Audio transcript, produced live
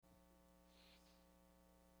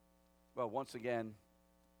Well, once again,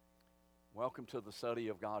 welcome to the study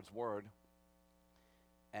of God's Word.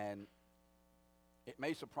 And it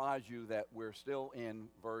may surprise you that we're still in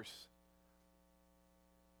verse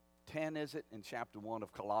 10, is it, in chapter 1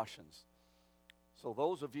 of Colossians. So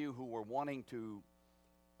those of you who were wanting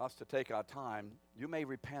us to take our time, you may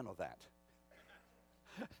repent of that.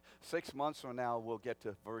 6 months from now, we'll get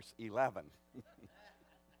to verse 11.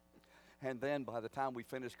 And then by the time we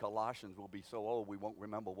finish Colossians, we'll be so old we won't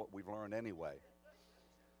remember what we've learned anyway.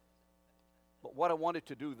 But what I wanted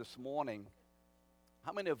to do this morning,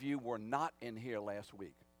 how many of you were not in here last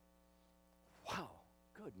week? Wow,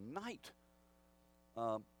 good night.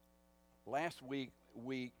 Last week,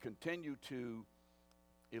 we continued to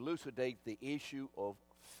elucidate the issue of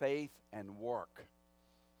faith and work.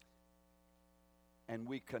 And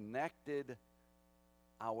we connected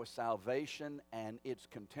our salvation and its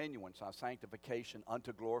continuance, our sanctification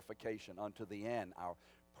unto glorification, unto the end, our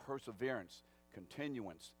perseverance,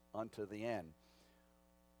 continuance unto the end.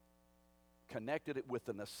 Connected it with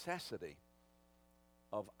the necessity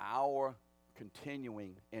of our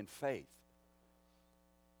continuing in faith.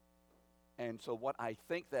 And so what I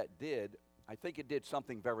think that did, I think it did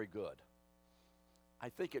something very good. I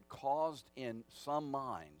think it caused in some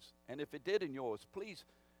minds, and if it did in yours, please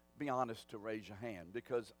be honest to raise your hand,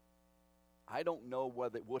 because I don't know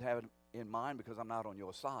whether it would have it in mind because I'm not on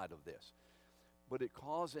your side of this. But it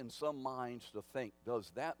caused in some minds to think,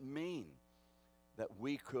 does that mean that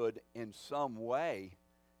we could in some way,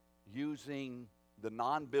 using the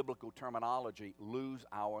non-biblical terminology, lose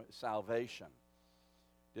our salvation?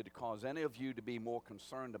 Did it cause any of you to be more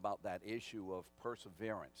concerned about that issue of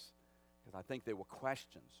perseverance? Because I think there were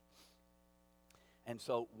questions. And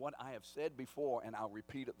so what I have said before, and I'll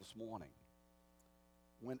repeat it this morning,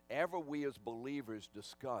 whenever we as believers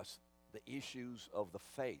discuss the issues of the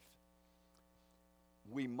faith,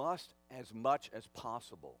 we must, as much as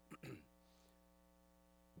possible,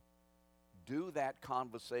 do that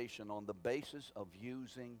conversation on the basis of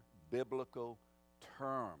using biblical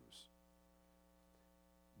terms.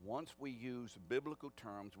 Once we use biblical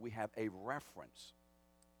terms, we have a reference,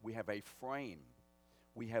 we have a frame,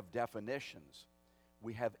 we have definitions,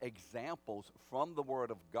 we have examples from the Word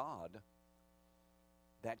of God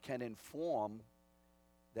that can inform,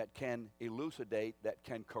 that can elucidate, that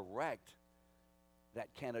can correct, that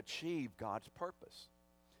can achieve God's purpose.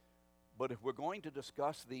 But if we're going to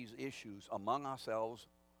discuss these issues among ourselves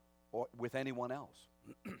or with anyone else,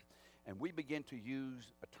 and we begin to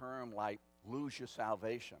use a term like lose your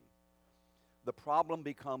salvation, the problem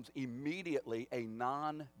becomes immediately a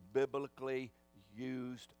non-biblically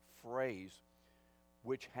used phrase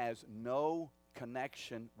which has no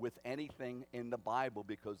connection with anything in the Bible,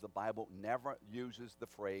 because the Bible never uses the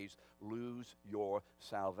phrase lose your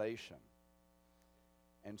salvation.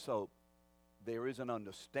 And so there is an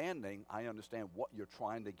understanding. I understand what you're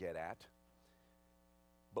trying to get at.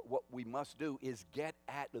 But what we must do is get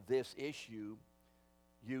at this issue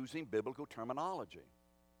using biblical terminology.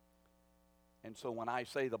 And so when I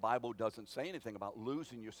say the Bible doesn't say anything about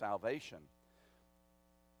losing your salvation,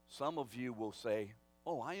 some of you will say,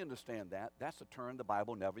 oh, I understand that. That's a term the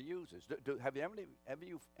Bible never uses. Have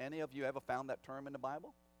any of you ever found that term in the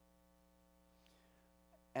Bible?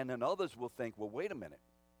 And then others will think, well, wait a minute.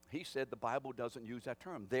 He said the Bible doesn't use that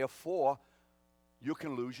term. Therefore, you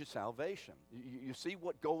can lose your salvation. You see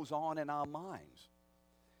what goes on in our minds.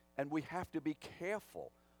 And we have to be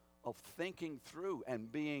careful of thinking through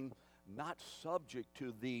and being not subject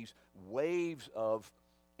to these waves of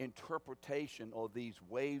interpretation or these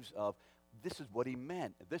waves of this is what he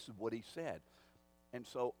meant, this is what he said. And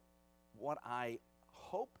so what I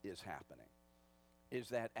hope is happening is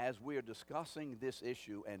that as we are discussing this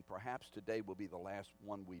issue, and perhaps today will be the last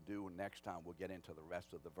one we do, and next time we'll get into the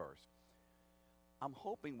rest of the verse, I'm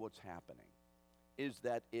hoping what's happening is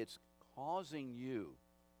that it's causing you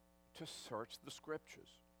to search the Scriptures.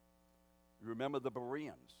 You remember the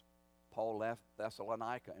Bereans. Paul left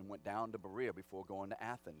Thessalonica and went down to Berea before going to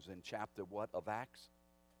Athens in chapter what of Acts?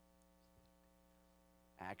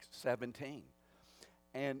 Acts 17.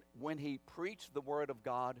 And when he preached the word of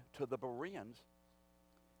God to the Bereans,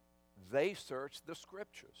 they searched the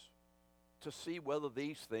Scriptures to see whether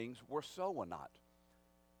these things were so or not.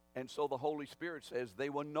 And so the Holy Spirit says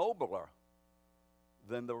they were nobler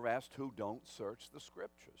than the rest who don't search the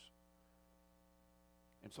Scriptures.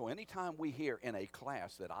 And so anytime we hear in a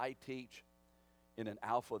class that I teach, in an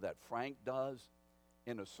alpha that Frank does,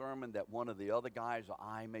 in a sermon that one of the other guys or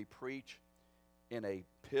I may preach, in a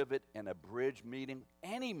pivot, in a bridge meeting,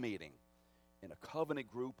 any meeting, in a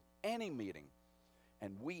covenant group, any meeting,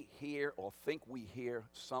 and we hear or think we hear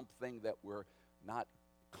something that we're not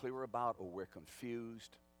clear about or we're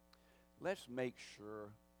confused, let's make sure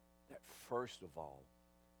that first of all,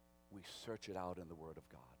 we search it out in the Word of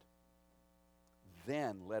God.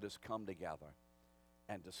 Then let us come together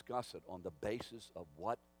and discuss it on the basis of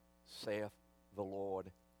what saith the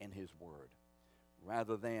Lord in His Word,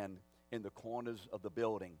 rather than in the corners of the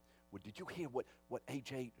building. Well, did you hear what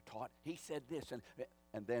AJ taught? He said this,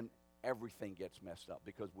 and then everything gets messed up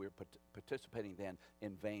because we're participating then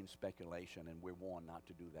in vain speculation, and we're warned not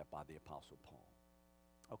to do that by the Apostle Paul.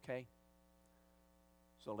 Okay?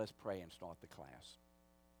 So let's pray and start the class.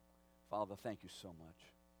 Father, thank you so much.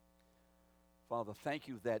 Father, thank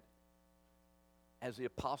you that, as the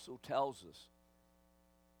apostle tells us,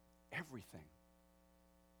 everything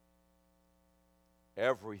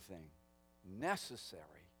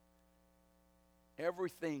necessary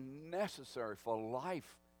for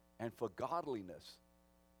life and for godliness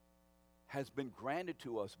has been granted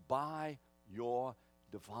to us by your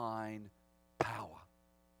divine power.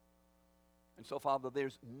 And so, Father,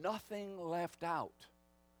 there's nothing left out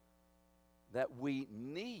that we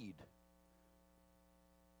need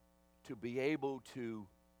to be able to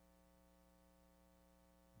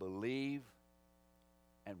believe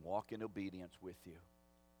and walk in obedience with you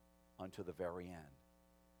unto the very end.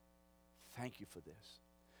 Thank you for this.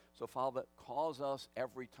 So, Father, cause us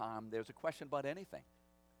every time there's a question about anything,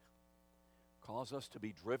 cause us to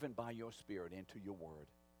be driven by your Spirit into your word.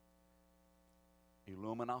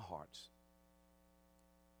 Illumine our hearts.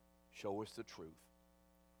 Show us the truth.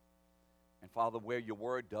 And, Father, where your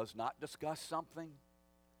word does not discuss something,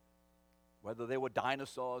 whether there were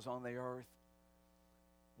dinosaurs on the earth,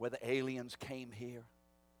 whether aliens came here,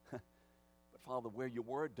 but, Father, where your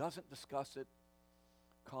word doesn't discuss it,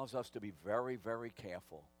 cause us to be very, very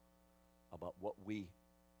careful about what we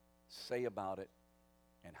say about it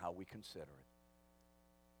and how we consider it.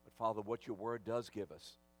 But, Father, what your word does give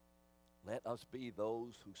us, let us be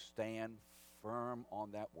those who stand firm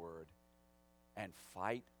on that word and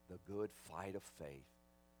fight the good fight of faith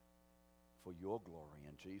for your glory.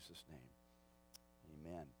 In Jesus' name,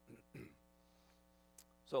 amen.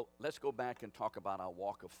 So let's go back and talk about our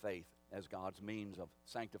walk of faith as God's means of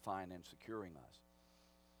sanctifying and securing us.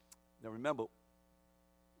 Now remember,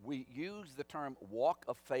 we use the term walk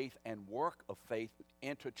of faith and work of faith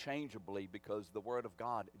interchangeably because the Word of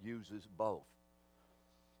God uses both.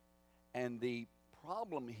 And the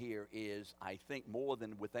problem here is, I think more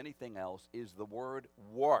than with anything else, is the word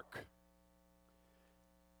work.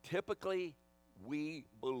 Typically, we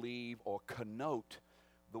believe or connote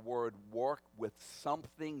the word work with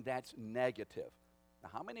something that's negative. Now,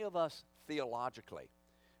 how many of us theologically,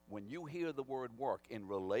 when you hear the word work in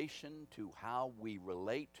relation to how we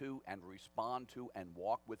relate to and respond to and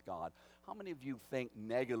walk with God, how many of you think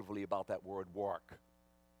negatively about that word work?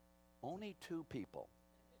 Only 2 people.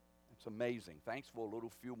 It's amazing. Thanks for a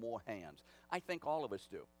little few more hands. I think all of us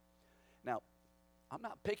do. Now, I'm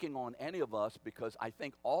not picking on any of us because I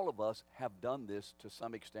think all of us have done this to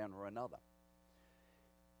some extent or another.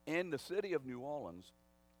 In the city of New Orleans,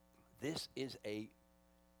 this is a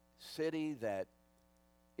city that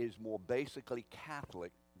is more basically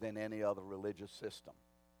Catholic than any other religious system.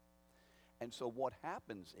 And so what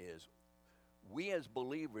happens is, we as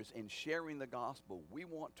believers, in sharing the gospel, we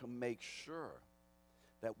want to make sure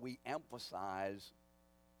that we emphasize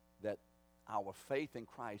that our faith in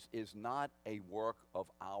Christ is not a work of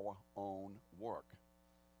our own work.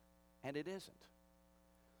 And it isn't.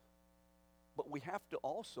 But we have to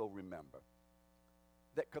also remember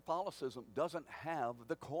that Catholicism doesn't have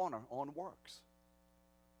the corner on works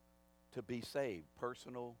to be saved,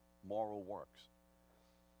 personal, moral works.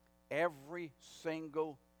 Every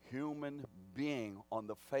single human being on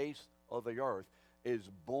the face of the earth is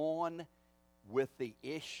born with the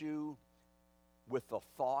issue, with the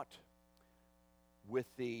thought, with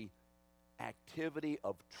the activity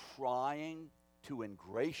of trying to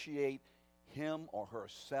ingratiate him or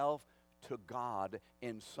herself to God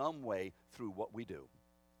in some way through what we do.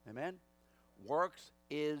 Amen? Works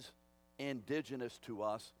is indigenous to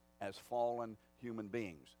us as fallen human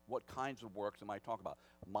beings. What kinds of works am I talking about?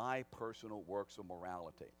 My personal works of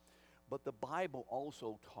morality. But the Bible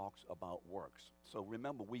also talks about works. So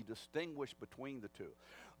remember, we distinguish between the two.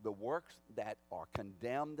 The works that are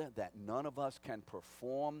condemned, that none of us can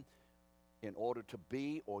perform in order to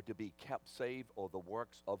be or to be kept saved, or the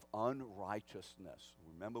works of unrighteousness.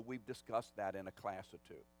 Remember, we've discussed that in a class or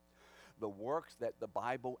two. The works that the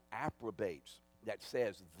Bible approbates, that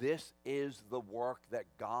says this is the work that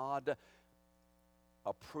God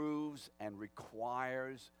approves and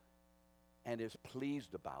requires and is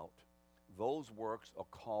pleased about, those works are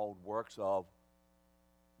called works of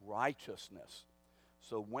righteousness.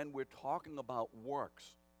 So when we're talking about works,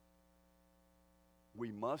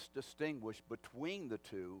 we must distinguish between the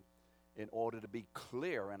two in order to be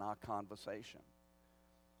clear in our conversation.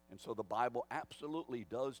 And so the Bible absolutely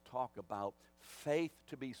does talk about faith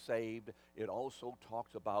to be saved. It also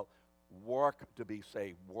talks about work to be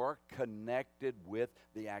saved, work connected with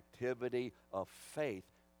the activity of faith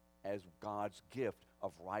as God's gift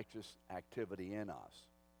of righteous activity in us.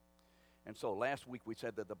 And so last week we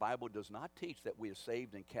said that the Bible does not teach that we are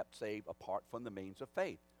saved and kept saved apart from the means of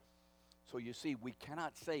faith. So you see, we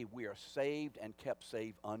cannot say we are saved and kept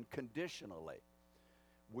saved unconditionally.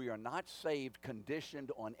 We are not saved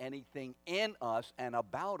conditioned on anything in us and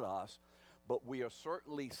about us, but we are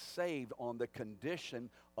certainly saved on the condition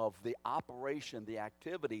of the operation, the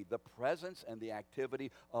activity, the presence and the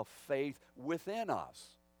activity of faith within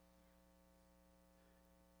us.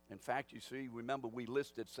 In fact, you see, remember we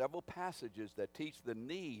listed several passages that teach the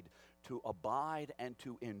need to abide and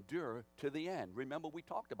to endure to the end. Remember, we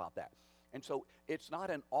talked about that. And so it's not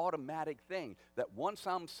an automatic thing that once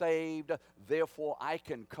I'm saved, therefore I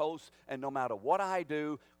can coast, and no matter what I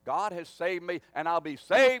do, God has saved me, and I'll be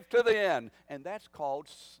saved to the end. And that's called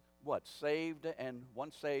what? Saved, and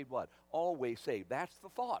once saved what? Always saved. That's the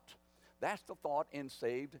thought. That's the thought in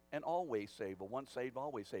saved and always saved, or once saved,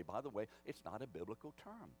 always saved. By the way, it's not a biblical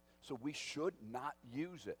term. So we should not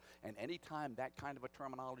use it. And anytime that kind of a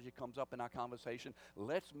terminology comes up in our conversation,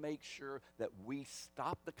 let's make sure that we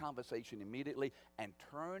stop the conversation immediately and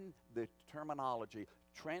turn the terminology,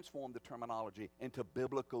 transform the terminology into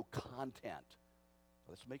biblical content.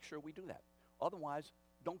 Let's make sure we do that. Otherwise,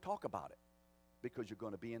 don't talk about it because you're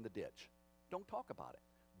going to be in the ditch. Don't talk about it.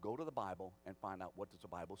 Go to the Bible and find out what does the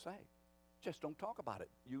Bible say. Just don't talk about it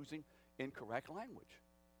using incorrect language.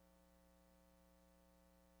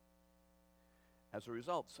 As a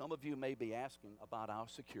result, some of you may be asking about our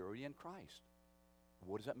security in Christ.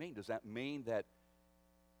 What does that mean? Does that mean that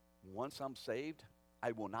once I'm saved,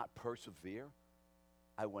 I will not persevere?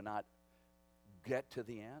 I will not get to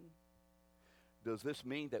the end? Does this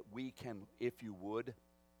mean that we can, if you would,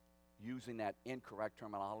 using that incorrect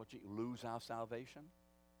terminology, lose our salvation?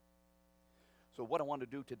 So what I want to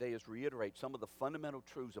do today is reiterate some of the fundamental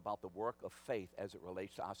truths about the work of faith as it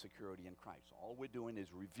relates to our security in Christ. All we're doing is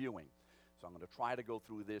reviewing. So I'm going to try to go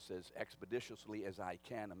through this as expeditiously as I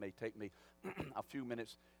can. It may take me a few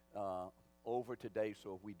minutes over today,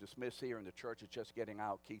 so if we dismiss here and the church is just getting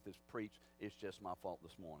out, Keith has preached, it's just my fault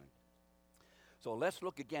this morning. So let's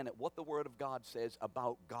look again at what the Word of God says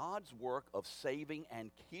about God's work of saving and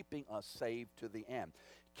keeping us saved to the end.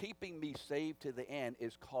 Keeping me saved to the end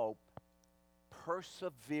is called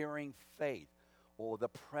persevering faith, or the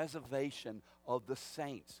preservation of the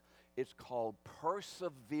saints. It's called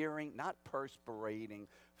persevering, not perspirating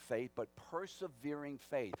faith, but persevering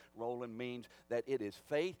faith. Roland, means that it is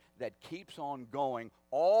faith that keeps on going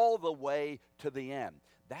all the way to the end.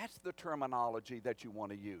 That's the terminology that you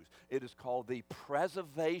want to use. It is called the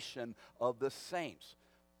preservation of the saints.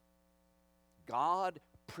 God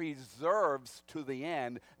preserves to the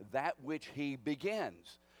end that which he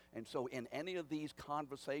begins. And so in any of these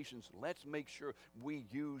conversations, let's make sure we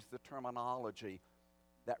use the terminology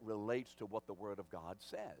that relates to what the Word of God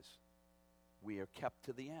says. We are kept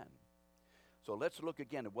to the end. So let's look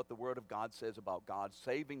again at what the Word of God says about God's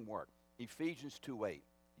saving work. Ephesians 2:8.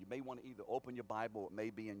 You may want to either open your Bible, it may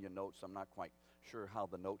be in your notes. I'm not quite sure how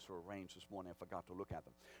the notes are arranged this morning. I forgot to look at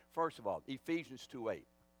them. First of all, Ephesians 2:8.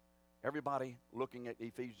 Everybody looking at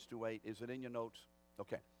Ephesians 2:8, is it in your notes?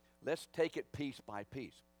 Okay. Let's take it piece by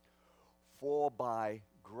piece. For by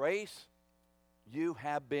grace you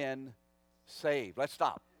have been saved. Let's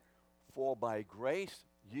stop. For by grace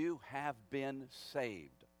you have been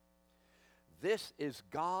saved. This is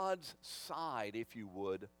God's side, if you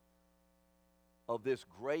would, of this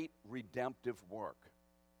great redemptive work.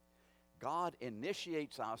 God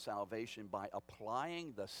initiates our salvation by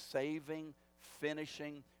applying the saving,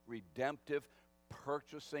 finishing, redemptive,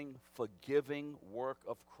 purchasing, forgiving work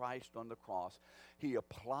of Christ on the cross. He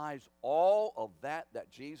applies all of that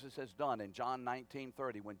Jesus has done in John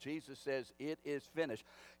 19:30. When Jesus says it is finished,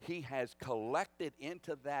 he has collected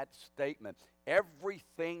into that statement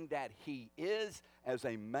everything that he is as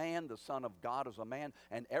a man, the Son of God as a man,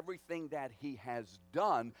 and everything that he has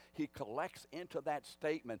done, he collects into that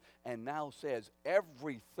statement and now says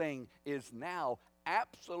everything is now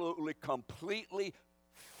absolutely, completely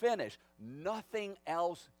finished. Nothing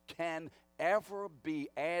else can ever be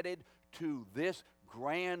added to this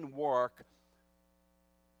grand work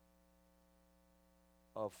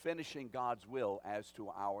of finishing God's will as to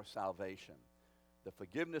our salvation. The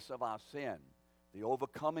forgiveness of our sin, the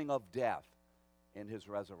overcoming of death in his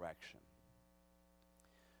resurrection.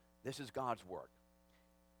 This is God's work.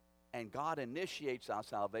 And God initiates our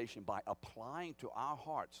salvation by applying to our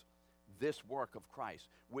hearts this work of Christ,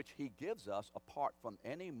 which he gives us apart from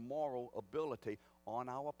any moral ability on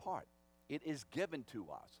our part. It is given to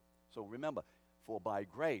us. So remember, for by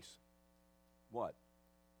grace, what?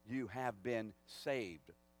 You have been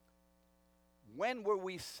saved. When were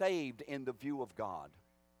we saved in the view of God?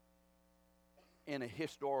 In a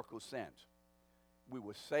historical sense. We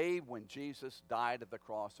were saved when Jesus died at the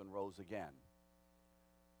cross and rose again.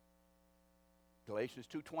 Galatians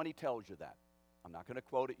 2:20 tells you that. I'm not going to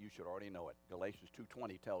quote it. You should already know it. Galatians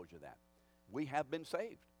 2:20 tells you that. We have been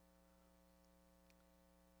saved.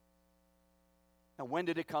 Now, when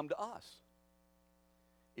did it come to us?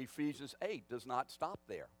 Ephesians 8 does not stop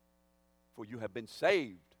there. For you have been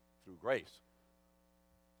saved through grace.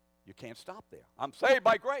 You can't stop there. I'm saved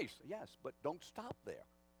by grace. Yes, but don't stop there.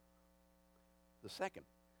 The second,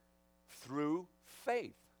 through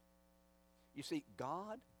faith. You see,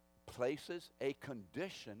 God places a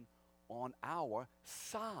condition on our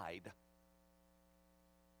side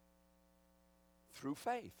through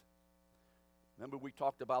faith. Remember, we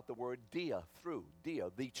talked about the word dia, through, dia,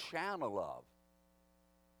 the channel of.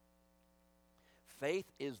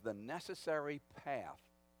 Faith is the necessary path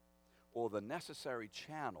or the necessary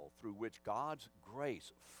channel through which God's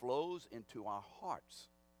grace flows into our hearts.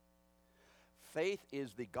 Faith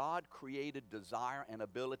is the God-created desire and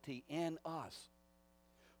ability in us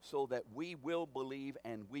so that we will believe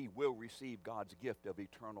and we will receive God's gift of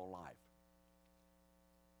eternal life.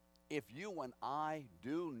 If you and I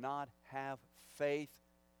do not have faith,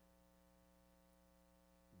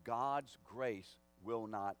 God's grace will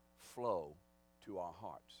not flow to our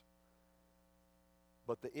hearts.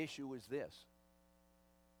 But the issue is this.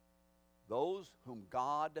 Those whom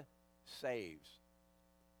God saves,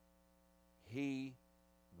 he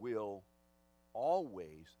will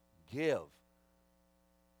always give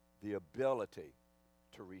the ability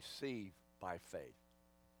to receive by faith.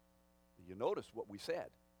 You notice what we said.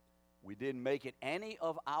 We didn't make it any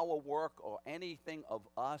of our work or anything of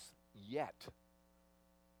us yet.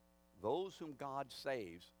 Those whom God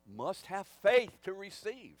saves must have faith to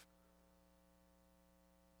receive.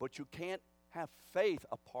 But you can't have faith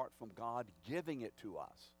apart from God giving it to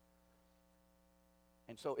us.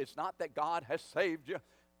 And so it's not that God has saved you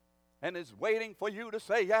and is waiting for you to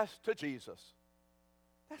say yes to Jesus.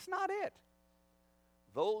 That's not it.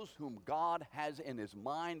 Those whom God has in his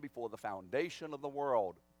mind before the foundation of the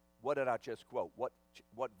world. What did I just quote?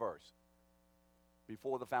 What verse?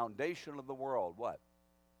 Before the foundation of the world, what?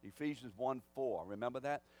 Ephesians 1:4. Remember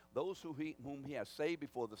that? Those whom he has saved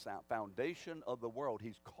before the foundation of the world,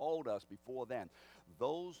 he's called us before then.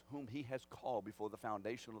 Those whom he has called before the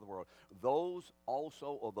foundation of the world, those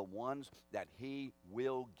also are the ones that he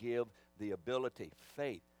will give the ability,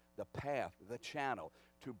 faith, the path, the channel,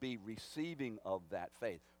 to be receiving of that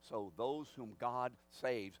faith. So those whom God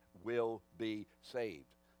saves will be saved.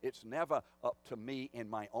 It's never up to me in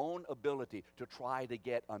my own ability to try to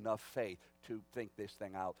get enough faith to think this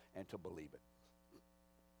thing out and to believe it.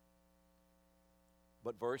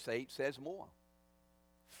 But verse 8 says more.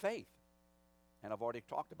 Faith. And I've already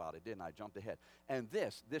talked about it, didn't I? I jumped ahead. And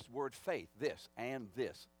this word faith, this and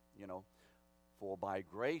this, for by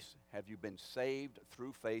grace have you been saved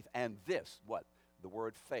through faith, and this, what? The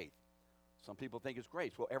word faith. Some people think it's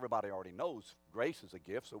grace. Well, everybody already knows grace is a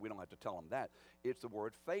gift, so we don't have to tell them that. It's the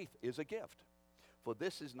word faith is a gift. For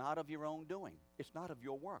this is not of your own doing. It's not of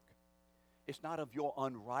your work. It's not of your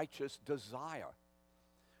unrighteous desire.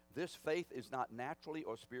 This faith is not naturally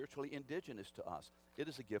or spiritually indigenous to us. It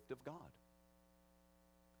is a gift of God.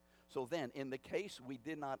 So then, in the case we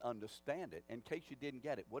did not understand it, in case you didn't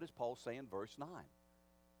get it, what does Paul say in verse 9?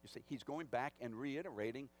 You see, he's going back and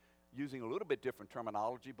reiterating, using a little bit different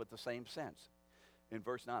terminology, but the same sense. In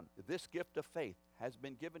verse 9, this gift of faith has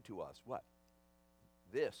been given to us. What?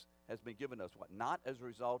 This has been given us, what? Not as a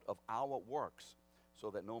result of our works, so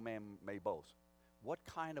that no man may boast. What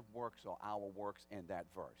kind of works are our works in that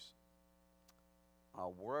verse? Our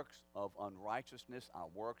works of unrighteousness, our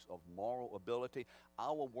works of moral ability,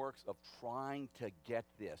 our works of trying to get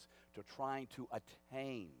this, to trying to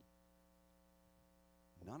attain.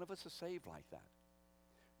 None of us are saved like that.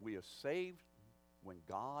 We are saved when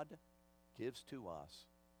God gives to us,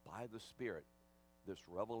 by the Spirit, this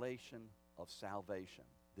revelation of salvation,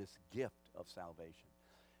 this gift of salvation,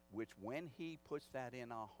 which when he puts that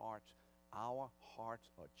in our hearts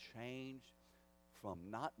are changed from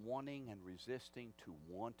not wanting and resisting to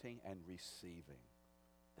wanting and receiving.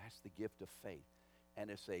 That's the gift of faith. And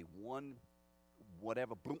it's a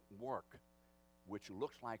work, which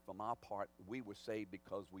looks like from our part we were saved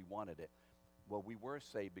because we wanted it. Well, we were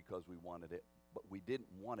saved because we wanted it, but we didn't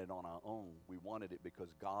want it on our own. We wanted it because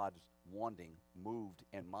God's wanting moved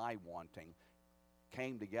and my wanting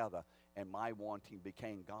came together, and my wanting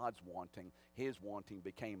became God's wanting. His wanting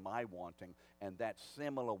became my wanting, and that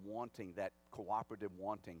similar wanting, that cooperative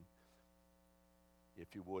wanting,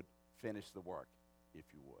 if you would, finish the work, if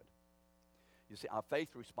you would. You see, our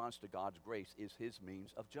faith response to God's grace is his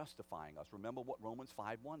means of justifying us. Remember what Romans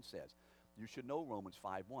 5:1 says. You should know Romans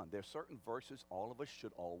 5:1. There are certain verses all of us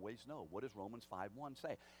should always know. What does Romans 5:1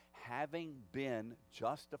 say? Having been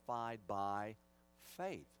justified by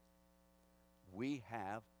faith, we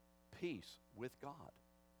have peace with God.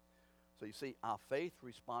 So you see, our faith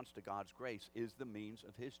response to God's grace is the means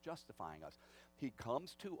of his justifying us. He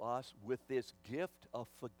comes to us with this gift of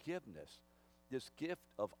forgiveness, this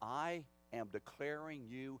gift of I am declaring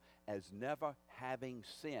you as never having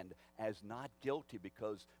sinned, as not guilty,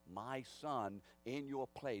 because my son in your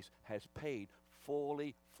place has paid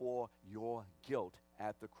fully for your guilt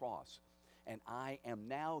at the cross. And I am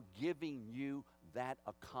now giving you that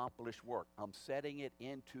accomplished work. I'm setting it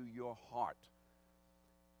into your heart.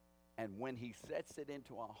 And when he sets it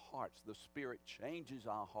into our hearts, the Spirit changes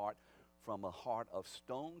our heart from a heart of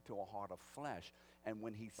stone to a heart of flesh. And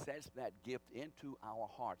when he sets that gift into our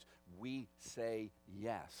hearts, we say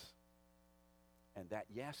yes. And that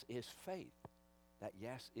yes is faith. That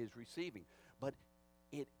yes is receiving. But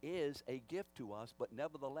it is a gift to us, but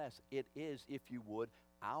nevertheless, it is, if you would,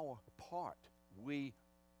 our part. We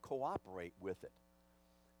cooperate with it.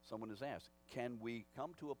 Someone has asked, can we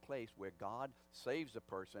come to a place where God saves a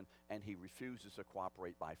person and he refuses to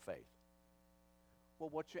cooperate by faith? Well,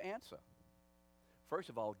 what's your answer? First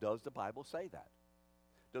of all, does the Bible say that?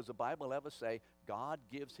 Does the Bible ever say God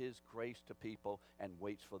gives his grace to people and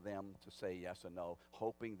waits for them to say yes or no,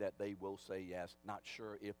 hoping that they will say yes, not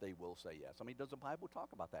sure if they will say yes? I mean, does the Bible talk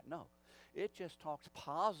about that? No. It just talks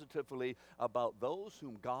positively about those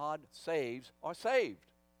whom God saves are saved.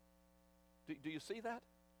 Do you see that?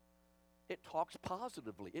 It talks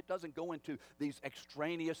positively. It doesn't go into these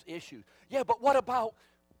extraneous issues. Yeah, but what about?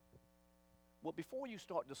 Well, before you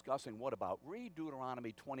start discussing what about, read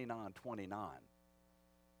Deuteronomy 29:29.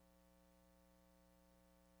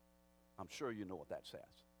 I'm sure you know what that says.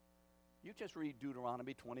 You just read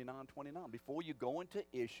Deuteronomy 29:29 before you go into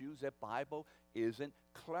issues that Bible isn't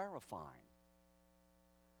clarifying.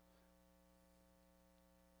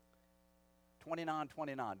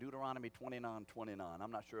 29:29, Deuteronomy 29:29.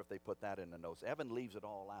 I'm not sure if they put that in the notes. Evan leaves it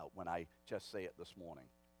all out when I just say it this morning.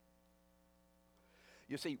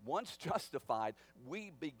 You see, once justified,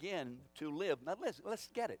 we begin to live. Now, let's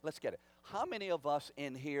get it. Let's get it. How many of us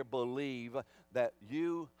in here believe that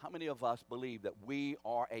how many of us believe that we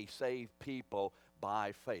are a saved people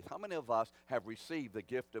by faith? How many of us have received the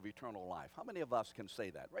gift of eternal life? How many of us can say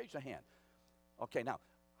that? Raise your hand. Okay, now,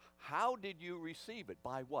 how did you receive it?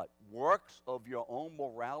 By what? Works of your own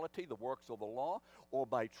morality, the works of the law, or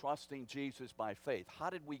by trusting Jesus by faith? How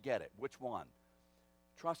did we get it? Which one?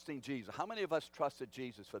 Trusting Jesus. How many of us trusted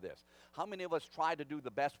Jesus for this? How many of us tried to do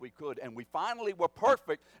the best we could, and we finally were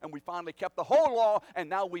perfect, and we finally kept the whole law, and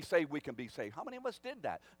now we say we can be saved? How many of us did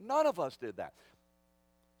that? None of us did that.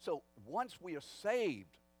 So once we are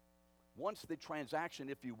saved, once the transaction,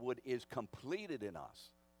 if you would, is completed in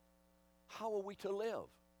us, how are we to live?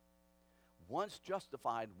 Once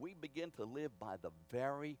justified, we begin to live by the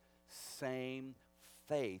very same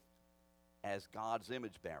faith as God's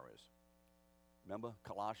image bearers. Remember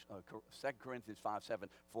 2 Corinthians 5:7,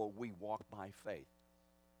 for we walk by faith.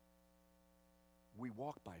 We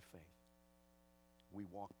walk by faith. We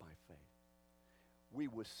walk by faith. We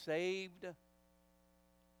were saved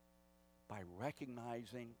by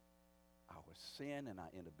recognizing our sin and our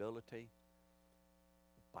inability,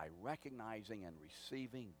 by recognizing and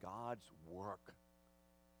receiving God's work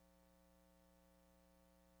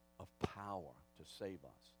of power to save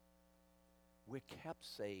us. We're kept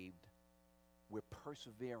saved. We're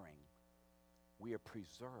persevering. We are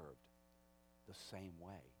preserved the same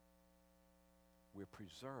way. We're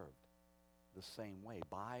preserved the same way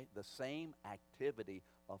by the same activity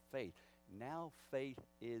of faith. Now faith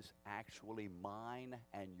is actually mine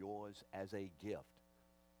and yours as a gift.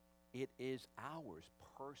 It is ours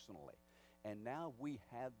personally. And now we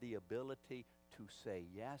have the ability to say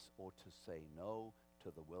yes or to say no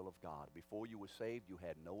to the will of God. Before you were saved, you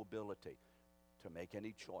had no ability to make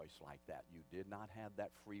any choice like that. You did not have that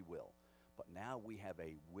free will. But now we have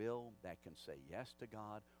a will that can say yes to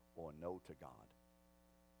God or no to God.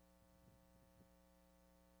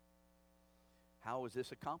 How is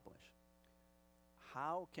this accomplished?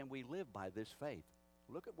 How can we live by this faith?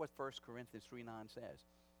 Look at what 1 Corinthians 3:9 says.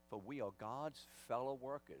 For we are God's fellow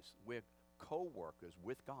workers. We're co-workers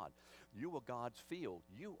with God. You are God's field.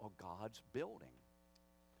 You are God's building.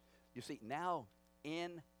 You see, now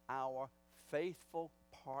in our faithful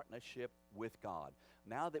partnership with God,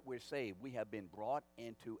 now that we're saved, we have been brought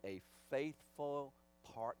into a faithful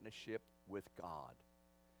partnership with God.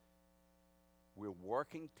 We're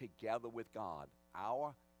working together with God.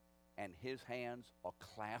 Our and his hands are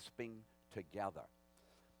clasping together.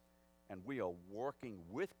 And we are working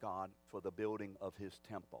with God for the building of his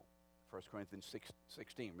temple. 1 Corinthians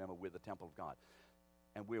 16, remember, we're the temple of God.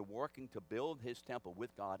 And we're working to build his temple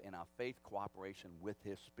with God in our faith cooperation with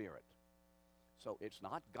his Spirit. So it's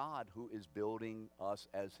not God who is building us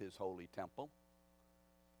as his holy temple.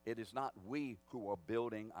 It is not we who are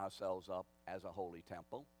building ourselves up as a holy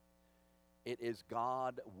temple. It is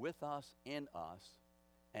God with us, in us,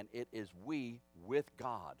 and it is we with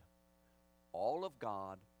God. All of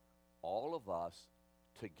God, all of us,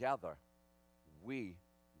 together, we,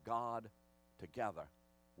 God, together,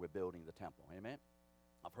 we're building the temple. Amen?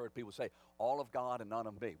 I've heard people say, all of God and none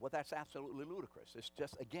of me. Well, that's absolutely ludicrous. It's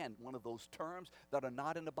just, again, one of those terms that are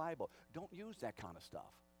not in the Bible. Don't use that kind of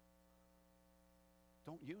stuff.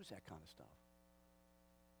 Don't use that kind of stuff.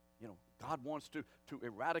 You know, God wants to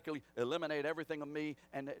radically eliminate everything of me.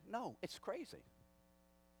 And no, it's crazy.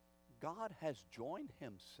 God has joined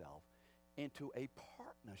himself into a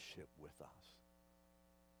partnership with us.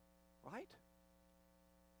 Right?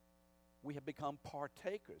 We have become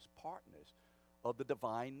partakers, partners of the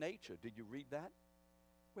divine nature. Did you read that?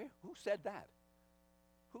 Where? Who said that?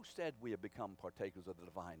 Who said we have become partakers of the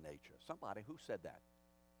divine nature? Somebody. Who said that?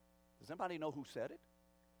 Does anybody know who said it?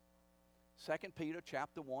 2 Peter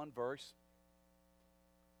chapter 1 verse.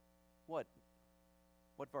 What?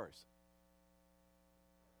 What verse?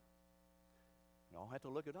 No, I had to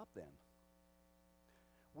look it up then.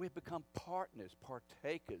 We've become partners,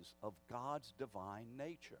 partakers of God's divine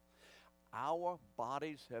nature. Our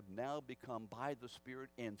bodies have now become, by the Spirit,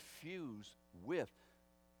 infused with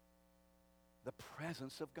the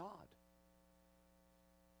presence of God.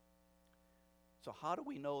 So how do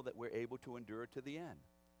we know that we're able to endure to the end?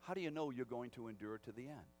 How do you know you're going to endure to the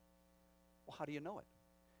end? Well, how do you know it?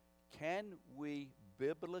 Can we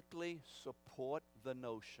biblically support the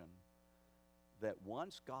notion that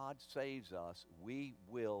once God saves us, we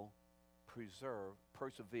will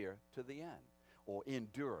persevere to the end, or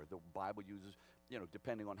endure? The Bible uses,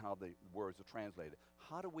 depending on how the words are translated.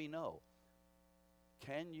 How do we know?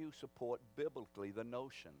 Can you support biblically the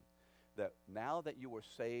notion that now that you are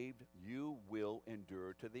saved, you will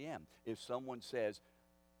endure to the end? If someone says,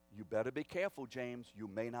 you better be careful, James, you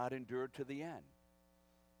may not endure to the end.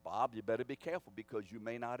 Bob, you better be careful because you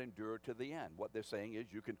may not endure to the end. What they're saying is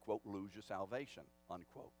you can, quote, lose your salvation,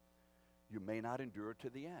 unquote. You may not endure to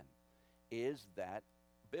the end. Is that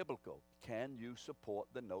biblical? Can you support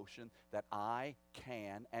the notion that I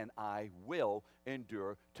can and I will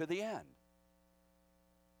endure to the end?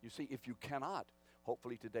 You see, if you cannot,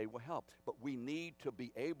 hopefully today will help. But we need to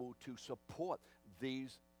be able to support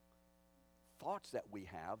these thoughts that we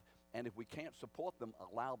have. And if we can't support them,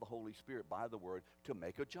 allow the Holy Spirit by the Word to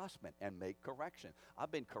make adjustment and make correction.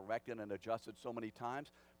 I've been corrected and adjusted so many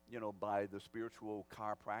times, by the spiritual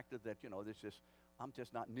chiropractor that, I'm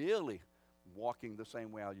just not nearly walking the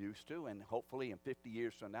same way I used to. And hopefully in 50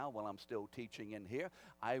 years from now, while I'm still teaching in here,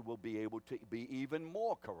 I will be able to be even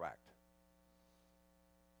more correct.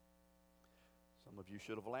 Some of you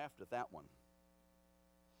should have laughed at that one.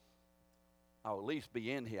 I'll at least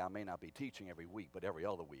be in here. I may not be teaching every week, but every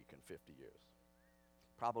other week in 50 years.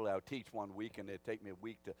 Probably I'll teach one week and it'd take me a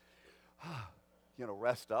week to,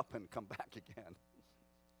 rest up and come back again.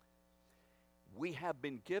 We have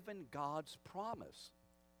been given God's promise.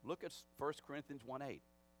 Look at 1 Corinthians 1:8.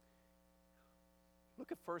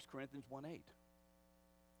 Look at 1 Corinthians 1:8.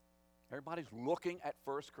 Everybody's looking at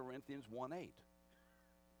 1 Corinthians 1:8.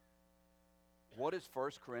 What does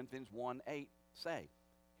 1 Corinthians 1:8 say?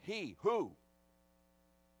 He, who?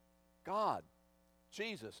 God,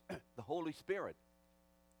 Jesus, the Holy Spirit.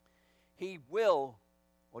 He will,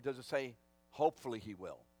 or does it say hopefully he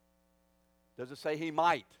will? Does it say he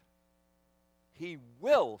might? He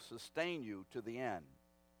will sustain you to the end.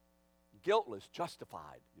 Guiltless,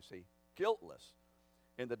 justified, you see, guiltless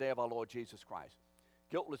in the day of our Lord Jesus Christ.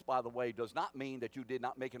 Guiltless, by the way, does not mean that you did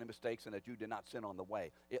not make any mistakes and that you did not sin on the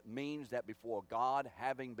way. It means that before God,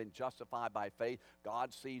 having been justified by faith,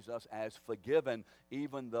 God sees us as forgiven,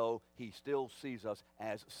 even though he still sees us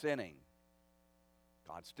as sinning.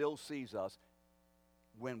 God still sees us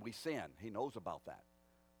when we sin. He knows about that.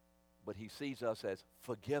 But he sees us as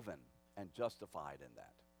forgiven and justified in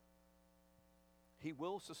that. He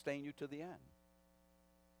will sustain you to the end.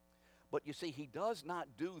 But you see, he does not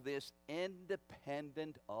do this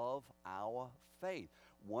independent of our faith.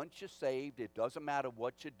 Once you're saved, it doesn't matter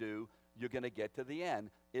what you do, you're going to get to the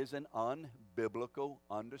end, is an unbiblical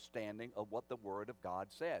understanding of what the Word of God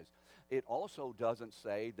says. It also doesn't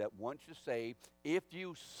say that once you're saved, if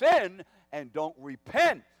you sin and don't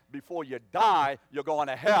repent before you die, you're going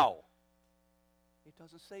to hell. It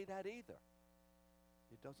doesn't say that either.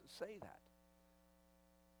 It doesn't say that.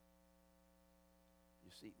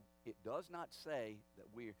 You see, it does not say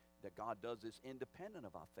that God does this independent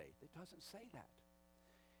of our faith. It doesn't say that.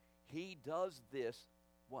 He does this,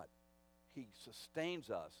 what? He sustains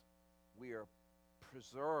us. We are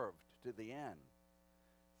preserved to the end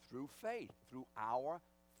through faith, through our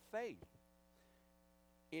faith.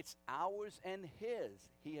 It's ours and his.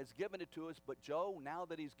 He has given it to us, but Joe, now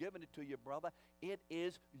that he's given it to you, brother, it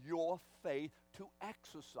is your faith to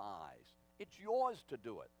exercise. It's yours to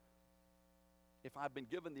do it. If I've been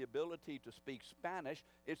given the ability to speak Spanish,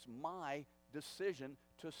 it's my decision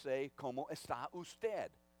to say, ¿Cómo está usted?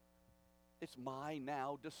 It's my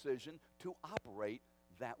now decision to operate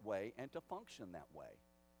that way and to function that way.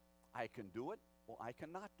 I can do it or I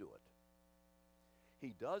cannot do it.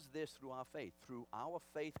 He does this through our faith, through our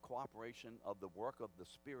faith cooperation of the work of the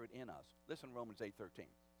Spirit in us. Listen, Romans 8:13.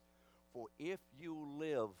 For if you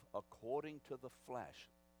live according to the flesh,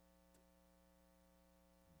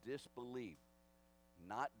 disbelief,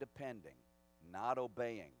 not depending, not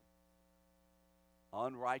obeying,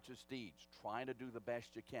 unrighteous deeds, trying to do the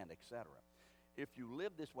best you can, etc. If you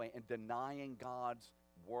live this way and denying God's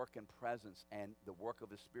work and presence and the work of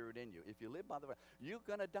the Spirit in you, if you live by the way, you're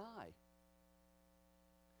going to die.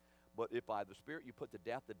 But if by the Spirit you put to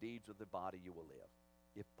death the deeds of the body, you will live.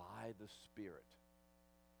 If by the Spirit.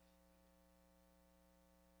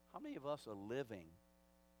 How many of us are living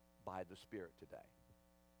by the Spirit today?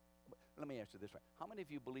 Let me ask you this way. How many of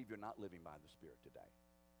you believe you're not living by the Spirit today?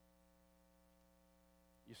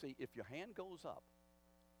 You see, if your hand goes up,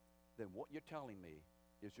 then what you're telling me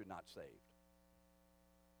is you're not saved.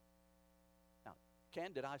 Now,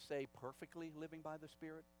 Ken, did I say perfectly living by the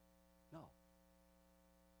Spirit? No.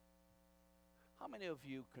 How many of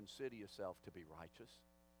you consider yourself to be righteous?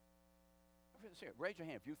 Raise your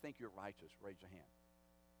hand. If you think you're righteous, raise your hand.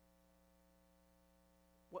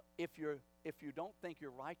 Well, if you don't think you're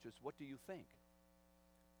righteous, what do you think?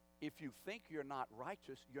 If you think you're not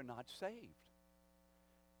righteous, you're not saved.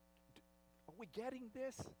 Are we getting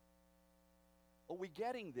this? Are we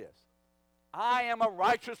getting this? I am a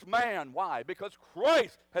righteous man. Why? Because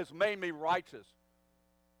Christ has made me righteous.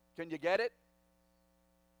 Can you get it?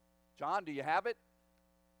 John, do you have it?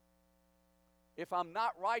 If I'm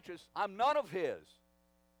not righteous, I'm none of his.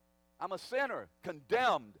 I'm a sinner,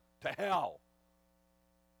 condemned to hell.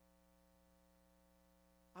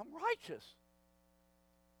 I'm righteous,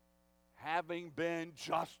 having been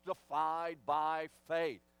justified by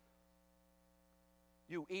faith.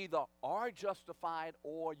 You either are justified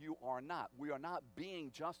or you are not. We are not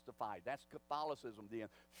being justified. That's Catholicism, the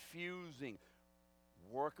infusing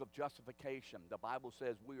work of justification. The Bible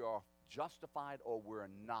says we are justified or we're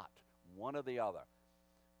not, one or the other.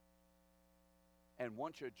 And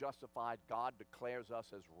once you're justified, God declares us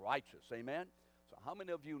as righteous. Amen? So how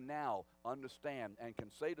many of you now understand and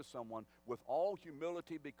can say to someone with all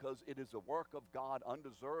humility, because it is a work of God,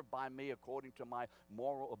 undeserved by me according to my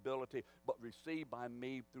moral ability, but received by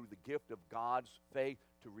me through the gift of God's faith,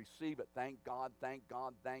 to receive it. Thank God, thank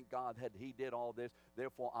God, thank God that he did all this.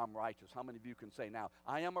 Therefore, I'm righteous. How many of you can say now,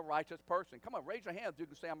 I am a righteous person? Come on, raise your hands if you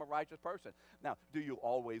can say I'm a righteous person. Now, do you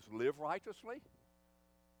always live righteously?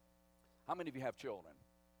 How many of you have children?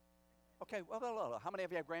 Okay, well, how many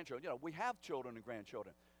of you have grandchildren? You know, we have children and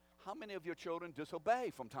grandchildren. How many of your children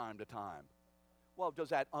disobey from time to time? Well, does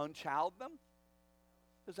that unchild them?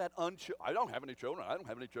 I don't have any children. I don't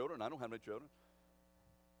have any children. I don't have any children.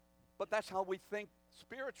 But that's how we think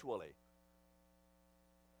spiritually.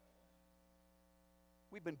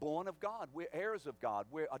 We've been born of God. We're heirs of God.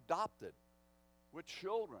 We're adopted. We're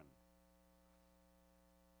children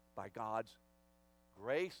by God's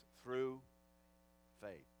grace through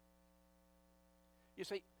faith. You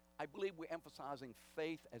see, I believe we're emphasizing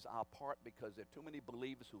faith as our part because there are too many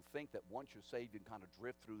believers who think that once you're saved, you can kind of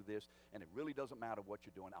drift through this, and it really doesn't matter what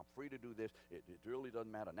you're doing. I'm free to do this. It really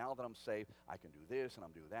doesn't matter. Now that I'm saved, I can do this, and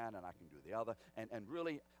I'm do that, and I can do the other. And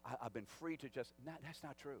really, I've been free to just, that's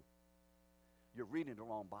not true. You're reading the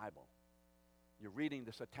wrong Bible. You're reading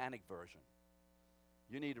the satanic version.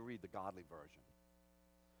 You need to read the godly version.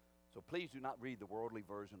 So please do not read the worldly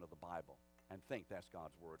version of the Bible and think that's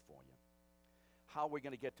God's word for you. How are we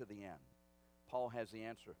going to get to the end? Paul has the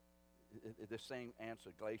answer, the same answer,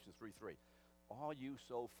 Galatians 3:3. are you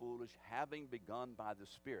so foolish, having begun by the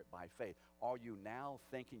Spirit, by faith, are you now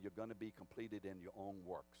thinking you're going to be completed in your own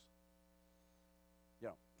works? You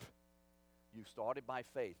know, you started by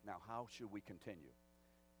faith. Now, how should we continue?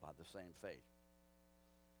 By the same faith.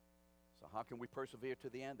 So how can we persevere to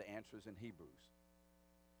the end? The answer is in Hebrews.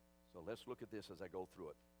 So let's look at this as I go through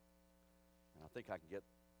it. And I think I can get,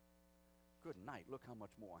 good night, look how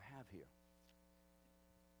much more I have here.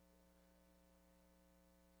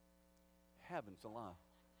 Heavens alive.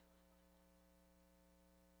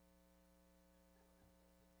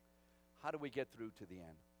 How do we get through to the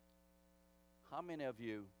end? How many of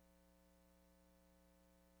you,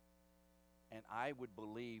 and I would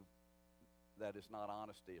believe that it's not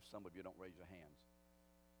honesty if some of you don't raise your hands.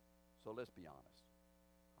 So let's be honest.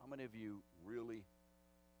 How many of you really,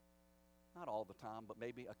 not all the time, but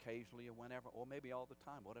maybe occasionally or whenever, or maybe all the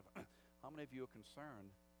time, whatever, how many of you are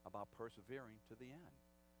concerned about persevering to the end?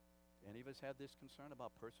 Any of us have this concern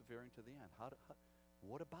about persevering to the end?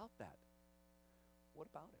 What about that? What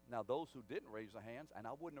about it? Now, those who didn't raise their hands, and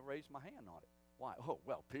I wouldn't have raised my hand on it. Why? Oh,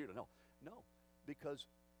 well, Peter, no. No, because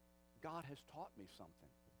God has taught me something.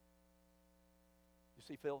 You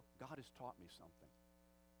see, Phil, God has taught me something.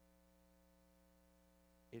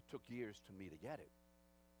 It took years to me to get it,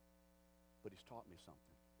 but he's taught me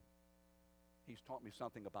something. He's taught me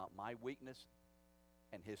something about my weakness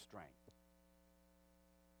and his strength.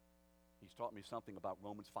 He's taught me something about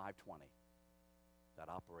Romans 5:20 that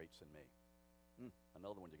operates in me.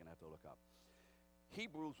 Another one you're going to have to look up.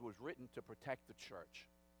 Hebrews was written to protect the church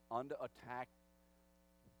under attack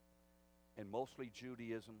and mostly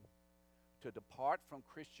Judaism, to depart from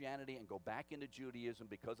Christianity and go back into Judaism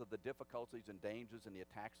because of the difficulties and dangers and the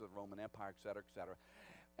attacks of the Roman Empire, et cetera, et cetera.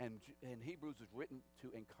 And Hebrews was written to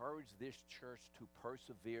encourage this church to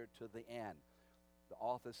persevere to the end. The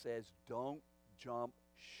author says, don't jump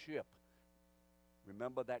ship.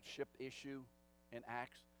 Remember that ship issue in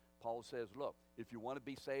Acts? Paul says, look, if you want to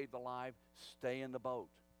be saved alive, stay in the boat.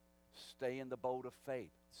 Stay in the boat of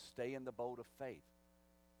faith. Stay in the boat of faith.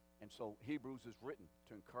 And so Hebrews is written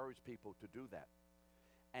to encourage people to do that.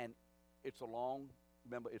 And it's a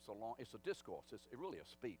discourse. It's really a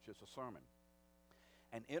speech. It's a sermon.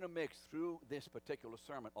 And intermixed through this particular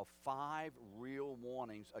sermon are 5 real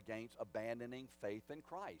warnings against abandoning faith in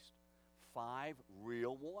Christ. 5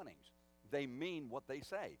 real warnings. They mean what they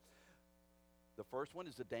say. The first one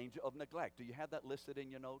is the danger of neglect. Do you have that listed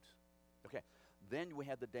in your notes? Okay. Then we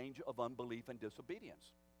have the danger of unbelief and disobedience.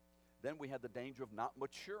 Then we have the danger of not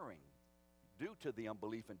maturing due to the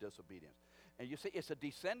unbelief and disobedience. And you see, it's a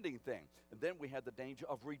descending thing. And then we have the danger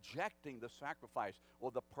of rejecting the sacrifice or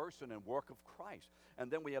the person and work of Christ. And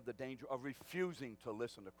then we have the danger of refusing to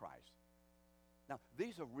listen to Christ. Now,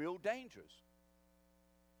 these are real dangers.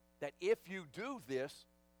 That if you do this,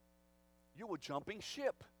 you are jumping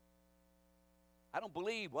ship. I don't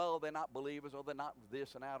believe, well, they're not believers or they're not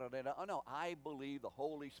this and that or that. Oh, no, I believe the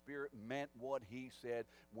Holy Spirit meant what he said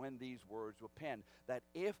when these words were penned. That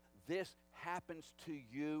if this happens to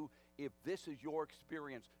you, if this is your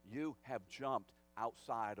experience, you have jumped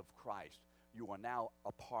outside of Christ. You are now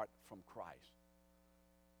apart from Christ.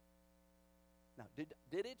 Now,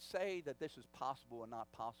 did it say that this is possible or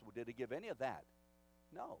not possible? Did it give any of that?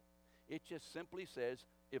 No. It just simply says,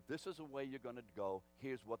 if this is the way you're going to go,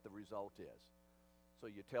 here's what the result is. So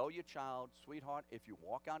you tell your child, sweetheart, if you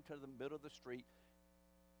walk out to the middle of the street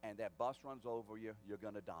and that bus runs over you, you're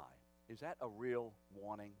going to die. Is that a real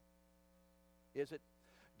warning? Is it?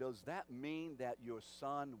 Does that mean that your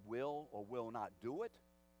son will or will not do it?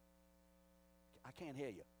 I can't hear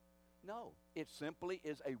you. No, it simply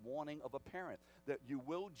is a warning of a parent that you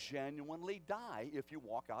will genuinely die if you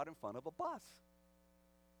walk out in front of a bus.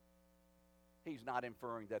 He's not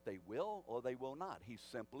inferring that they will or they will not. He's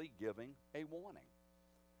simply giving a warning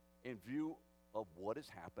in view of what is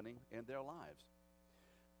happening in their lives.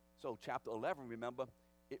 So chapter 11, remember,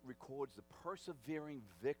 it records the persevering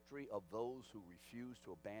victory of those who refuse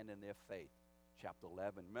to abandon their faith. Chapter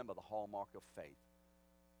 11, remember the hallmark of faith.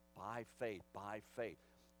 By faith, by faith.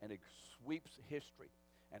 And it sweeps history.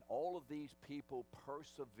 And all of these people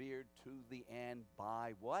persevered to the end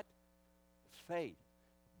by what? Faith.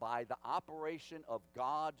 By the operation of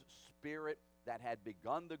God's Spirit that had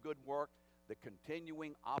begun the good work, the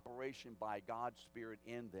continuing operation by God's Spirit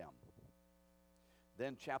in them.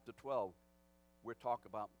 Then chapter 12, we're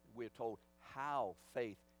told how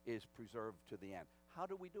faith is preserved to the end. How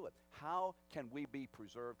do we do it? How can we be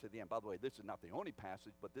preserved to the end? By the way, this is not the only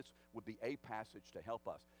passage, but this would be a passage to help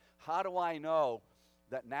us. How do I know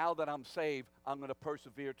that now that I'm saved, I'm going to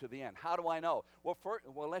persevere to the end? How do I know? Well,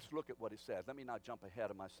 let's look at what it says. Let me not jump ahead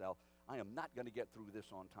of myself. I am not going to get through this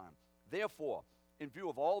on time. Therefore, in view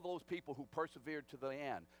of all those people who persevered to the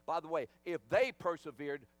end, by the way, if they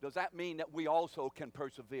persevered, does that mean that we also can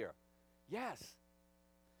persevere? Yes.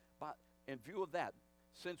 But in view of that,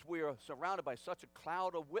 since we are surrounded by such a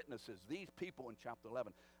cloud of witnesses, these people in chapter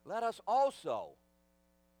 11, let us also,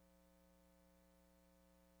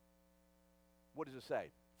 what does it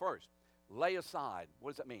say? First, lay aside.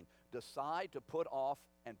 What does that mean? Decide to put off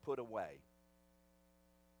and put away.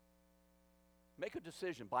 Make a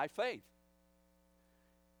decision by faith.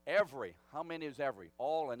 Every, how many is every?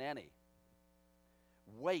 All and any.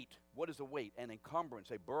 Weight, what is a weight? An encumbrance,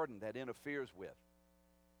 a burden that interferes with.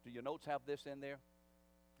 Do your notes have this in there?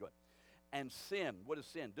 Good. And sin, what is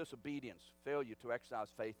sin? Disobedience, failure to exercise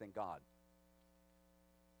faith in God.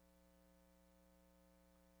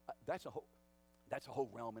 That's a whole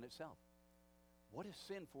realm in itself. What is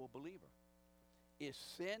sin for a believer? Is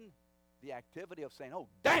sin the activity of saying, oh,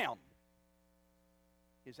 damn?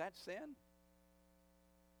 Is that sin?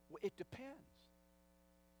 Well, it depends.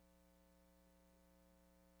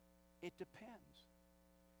 It depends.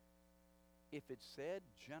 If it's said,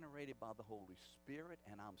 generated by the Holy Spirit,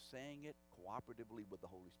 and I'm saying it cooperatively with the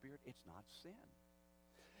Holy Spirit, it's not sin.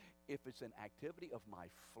 If it's an activity of my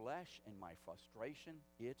flesh and my frustration,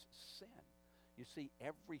 it's sin. You see,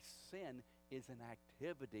 every sin is an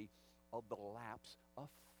activity of the lapse of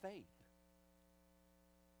faith.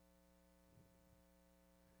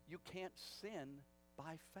 You can't sin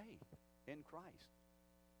by faith in Christ.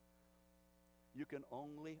 You can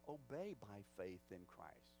only obey by faith in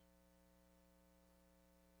Christ.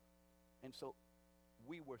 And so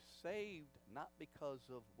we were saved not because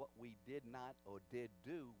of what we did not or did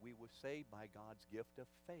do. We were saved by God's gift of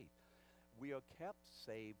faith. We are kept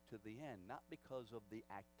saved to the end, not because of the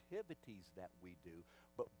activities that we do,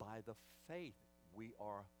 but by the faith we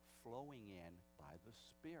are flowing in by the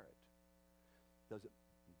Spirit.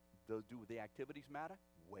 Do the activities matter?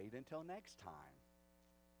 Wait until next time.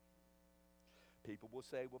 People will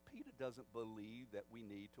say, well, Peter doesn't believe that we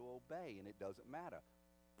need to obey, and it doesn't matter.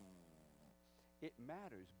 It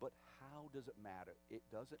matters, but how does it matter? It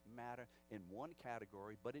doesn't matter in one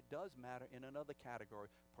category, but it does matter in another category.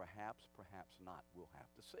 Perhaps, perhaps not. We'll have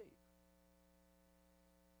to see.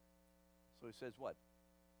 So he says what?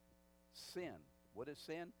 Sin. What is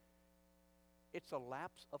sin? It's a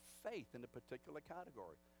lapse of faith in a particular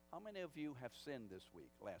category. How many of you have sinned this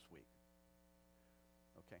week, last week?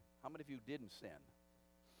 Okay. How many of you didn't sin?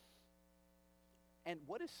 And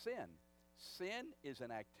what is sin? Sin is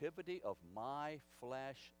an activity of my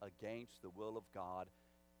flesh against the will of God,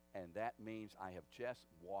 and that means I have just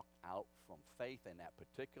walked out from faith in that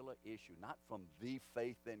particular issue, not from the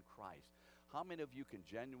faith in Christ. How many of you can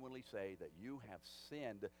genuinely say that you have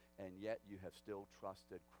sinned and yet you have still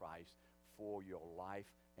trusted Christ for your life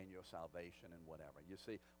and your salvation and whatever? You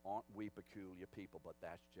see, aren't we peculiar people? But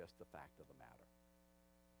that's just the fact of the matter.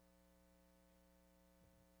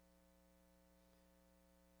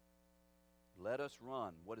 Let us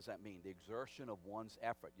run. What does that mean? The exertion of one's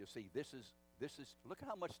effort. You see, this is, look at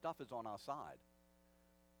how much stuff is on our side.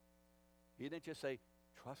 He didn't just say,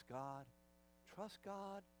 trust God, trust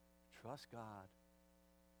God, trust God,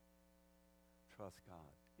 trust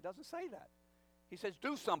God. He doesn't say that. He says,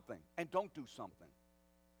 do something and don't do something.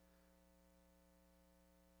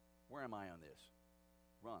 Where am I on this?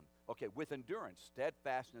 Run. Okay, with endurance,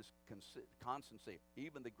 steadfastness, constancy,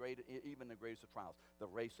 even the greatest of trials, the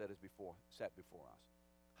race that is set before us.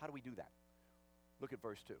 How do we do that? Look at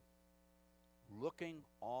verse 2. Looking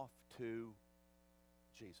off to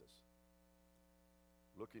Jesus.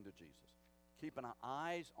 Looking to Jesus. Keeping our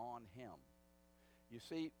eyes on him. You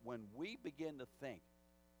see, when we begin to think,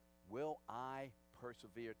 will I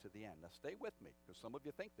persevere to the end? Now stay with me, because some of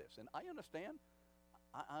you think this, and I understand.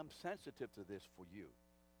 I'm sensitive to this for you.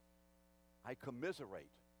 I commiserate.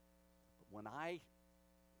 But when I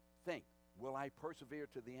think, will I persevere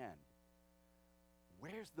to the end?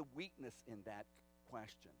 Where's the weakness in that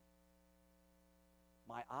question?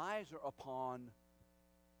 My eyes are upon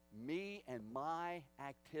me and my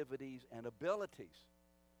activities and abilities.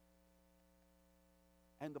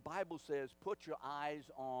 And the Bible says, put your eyes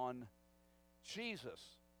on Jesus,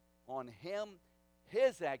 on him,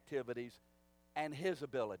 his activities, and his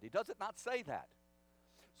ability. Does it not say that?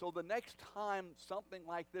 So the next time something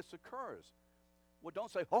like this occurs, well, don't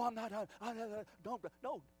say, oh, I'm not, don't,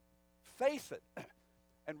 no. Face it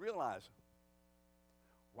and realize,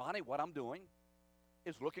 Ronnie, what I'm doing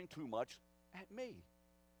is looking too much at me.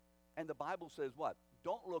 And the Bible says what?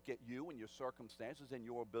 Don't look at you and your circumstances and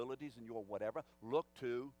your abilities and your whatever. Look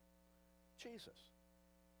to Jesus.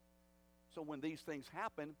 So when these things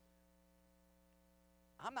happen,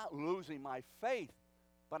 I'm not losing my faith,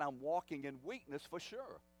 but I'm walking in weakness for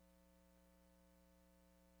sure.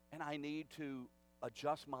 And I need to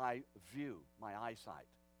adjust my view, my eyesight.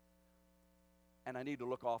 And I need to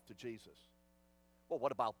look off to Jesus. Well,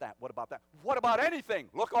 what about that? What about that? What about anything?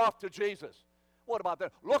 Look off to Jesus. What about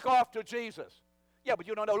that? Look off to Jesus. Yeah, but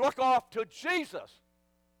you don't know. Look off to Jesus.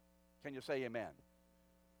 Can you say amen?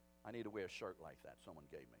 I need to wear a shirt like that someone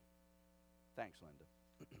gave me. Thanks, Linda.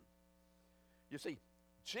 You see,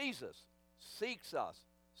 Jesus seeks us,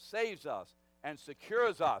 saves us, and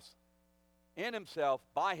secures us in himself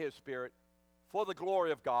by his Spirit for the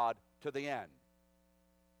glory of God to the end.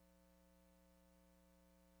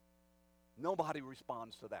 Nobody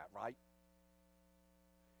responds to that, right?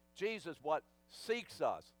 Jesus, what? Seeks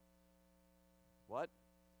us. What?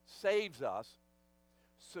 Saves us,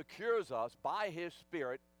 secures us by his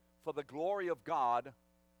Spirit for the glory of God.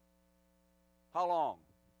 How long?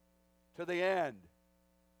 To the end.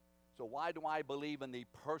 So why do I believe in the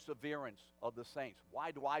perseverance of the saints?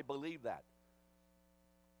 Why do I believe that?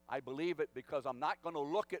 I believe it because I'm not going to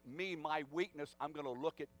look at me, my weakness. I'm going to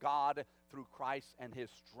look at God through Christ and his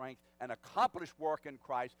strength and accomplished work in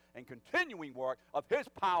Christ and continuing work of his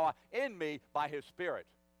power in me by his Spirit.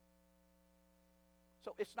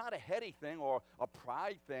 So it's not a heady thing or a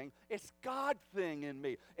pride thing. It's God thing in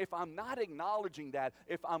me. If I'm not acknowledging that,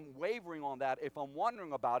 if I'm wavering on that, if I'm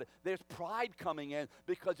wondering about it, there's pride coming in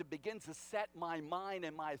because it begins to set my mind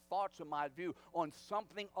and my thoughts and my view on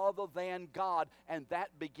something other than God, and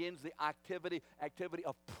that begins the activity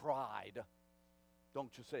of pride.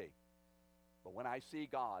 Don't you see? But when I see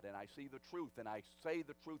God and I see the truth and I say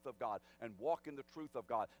the truth of God and walk in the truth of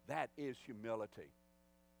God, that is humility.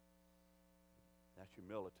 That's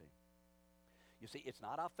humility. You see, it's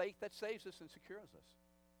not our faith that saves us and secures us.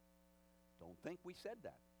 Don't think we said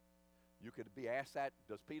that. You could be asked that,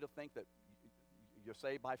 does Peter think that you're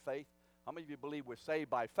saved by faith? How many of you believe we're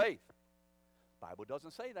saved by faith? The Bible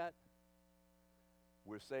doesn't say that.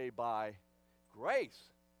 We're saved by grace.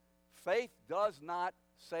 Faith does not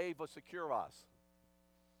save or secure us.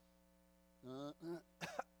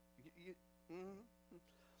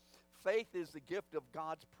 Faith is the gift of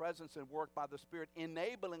God's presence and work by the Spirit,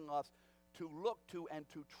 enabling us to look to and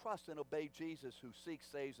to trust and obey Jesus, who seeks,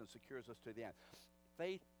 saves, and secures us to the end.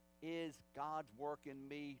 Faith is God's work in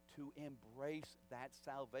me to embrace that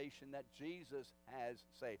salvation that Jesus has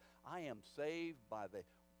saved. I am saved by the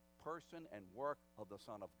person and work of the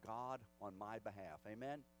Son of God on my behalf.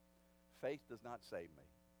 Amen? Faith does not save me.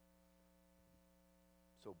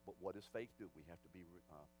 So, but what does faith do? We have to be...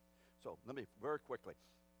 so, let me, very quickly.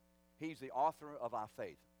 He's the author of our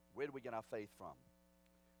faith. Where do we get our faith from?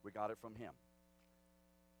 We got it from him.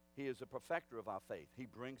 He is the perfecter of our faith. He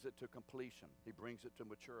brings it to completion. He brings it to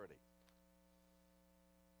maturity.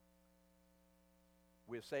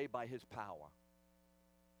 We're saved by his power.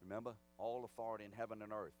 Remember, all authority in heaven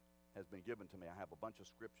and earth has been given to me. I have a bunch of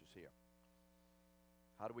scriptures here.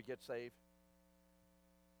 How do we get saved?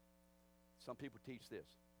 Some people teach this.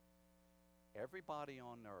 Everybody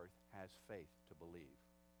on earth has faith to believe.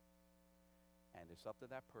 And it's up to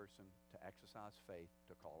that person to exercise faith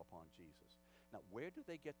to call upon Jesus. Now, where do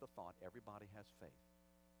they get the thought everybody has faith?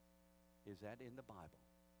 Is that in the Bible?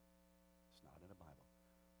 It's not in the Bible.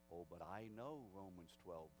 Oh, but I know Romans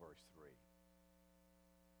 12, verse 3.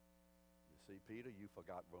 You see, Peter, you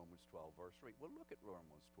forgot Romans 12, verse 3. Well, look at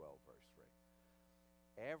Romans 12, verse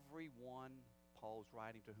 3. Everyone, Paul's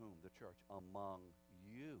writing to whom? The church. Among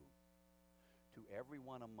you. To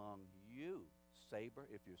everyone among you. Saber,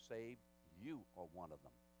 if you're saved, you are one of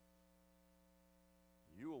them.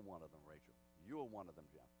 You are one of them, Rachel. You are one of them,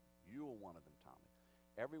 Jeff. You are one of them, Tommy.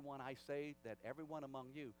 Everyone, I say that everyone among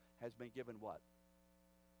you has been given what?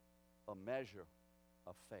 A measure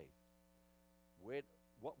of faith. Wait.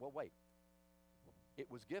 It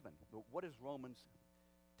was given. But what does Romans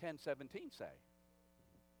 10:17 say?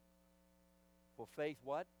 For faith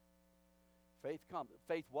what? Faith comes.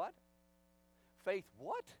 Faith what? Faith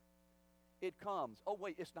what? It comes. Oh,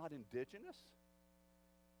 wait, it's not indigenous?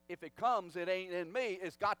 If it comes, it ain't in me.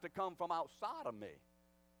 It's got to come from outside of me.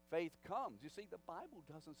 Faith comes. You see, the Bible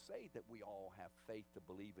doesn't say that we all have faith to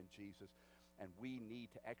believe in Jesus and we need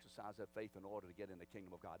to exercise that faith in order to get in the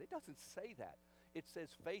kingdom of God. It doesn't say that. It says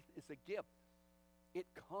faith is a gift. It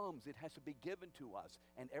comes. It has to be given to us.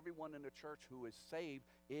 And everyone in the church who is saved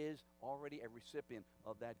is already a recipient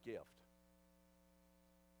of that gift.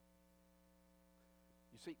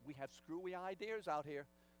 You see, we have screwy ideas out here.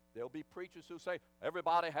 There'll be preachers who say,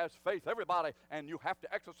 everybody has faith, everybody, and you have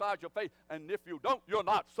to exercise your faith, and if you don't, you're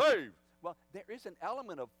not saved. Well, there is an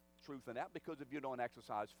element of truth in that, because if you don't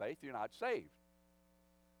exercise faith, you're not saved.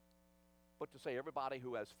 But to say everybody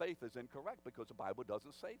who has faith is incorrect, because the Bible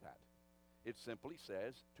doesn't say that. It simply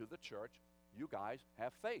says to the church, you guys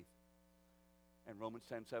have faith. And Romans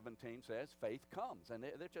 10:17 says faith comes. And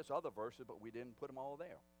they're just other verses, but we didn't put them all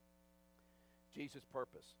there. Jesus'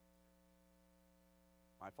 purpose.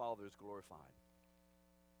 My Father is glorified.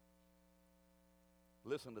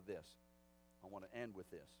 Listen to this. I want to end with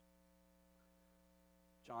this.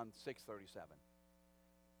 John 6:37.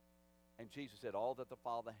 And Jesus said, all that the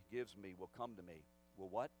Father gives me will come to me. Will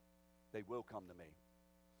what? They will come to me.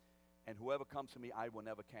 And whoever comes to me, I will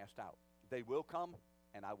never cast out. They will come,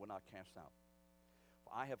 and I will not cast out.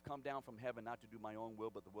 For I have come down from heaven not to do my own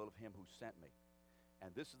will, but the will of him who sent me.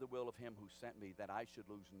 And this is the will of him who sent me, that I should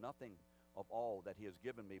lose nothing of all that he has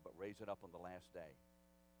given me, but raise it up on the last day.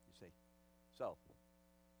 You see? So,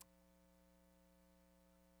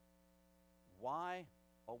 why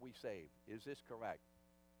are we saved? Is this correct?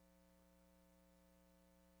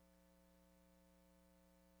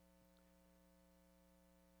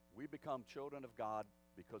 We become children of God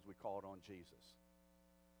because we called on Jesus.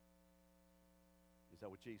 Is that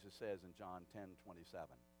what Jesus says in John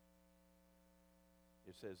 10:27?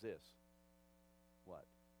 It says this. What?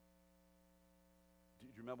 Do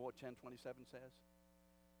you remember what 10:27 says?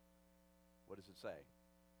 What does it say?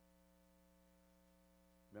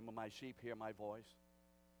 Remember, my sheep hear my voice.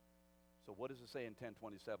 So what does it say in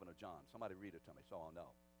 10:27 of John? Somebody read it to me so I'll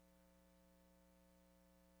know.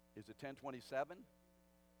 Is it 10:27?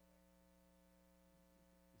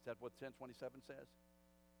 Is that what 10:27 says?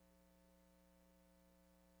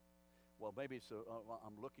 Well, maybe so.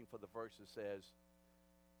 I'm looking for the verse that says,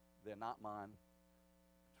 they're not mine.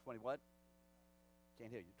 20 what? Can't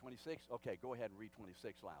hear you. 26? Okay, go ahead and read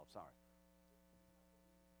 26 loud. Sorry.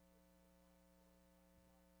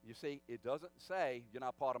 You see, it doesn't say you're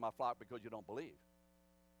not part of my flock because you don't believe.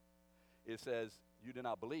 It says you do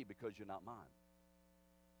not believe because you're not mine.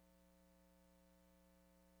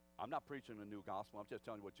 I'm not preaching a new gospel. I'm just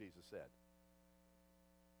telling you what Jesus said.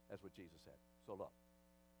 That's what Jesus said. So look,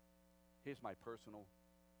 here's my personal,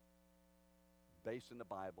 based in the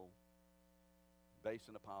Bible, based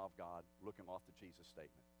in the power of God, looking off the Jesus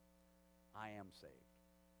statement. I am saved.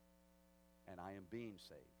 And I am being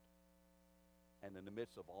saved. And in the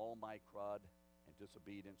midst of all my crud and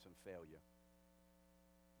disobedience and failure,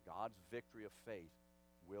 God's victory of faith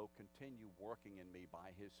will continue working in me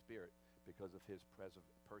by his Spirit because of his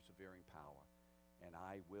persevering power. And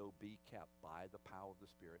I will be kept by the power of the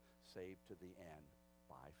Spirit, saved to the end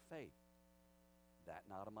by faith. That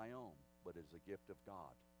not of my own, but is a gift of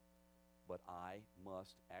God. But I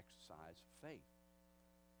must exercise faith.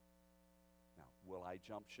 Now, will I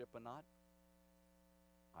jump ship or not?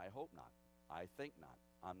 I hope not. I think not.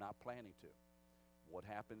 I'm not planning to. What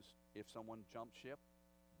happens if someone jumps ship?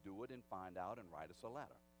 Do it and find out and write us a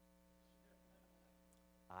letter.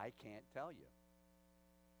 I can't tell you.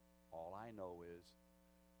 All I know is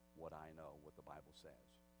what I know, what the Bible says.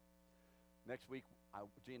 Next week,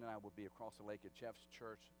 Gene and I will be across the lake at Jeff's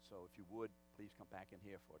church, so if you would, please come back in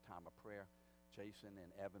here for a time of prayer. Jason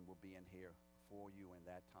and Evan will be in here for you in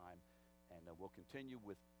that time, and we'll continue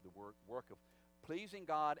with the work of pleasing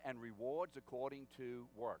God and rewards according to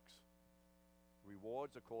works.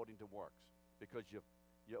 Rewards according to works, because your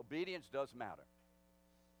obedience does matter.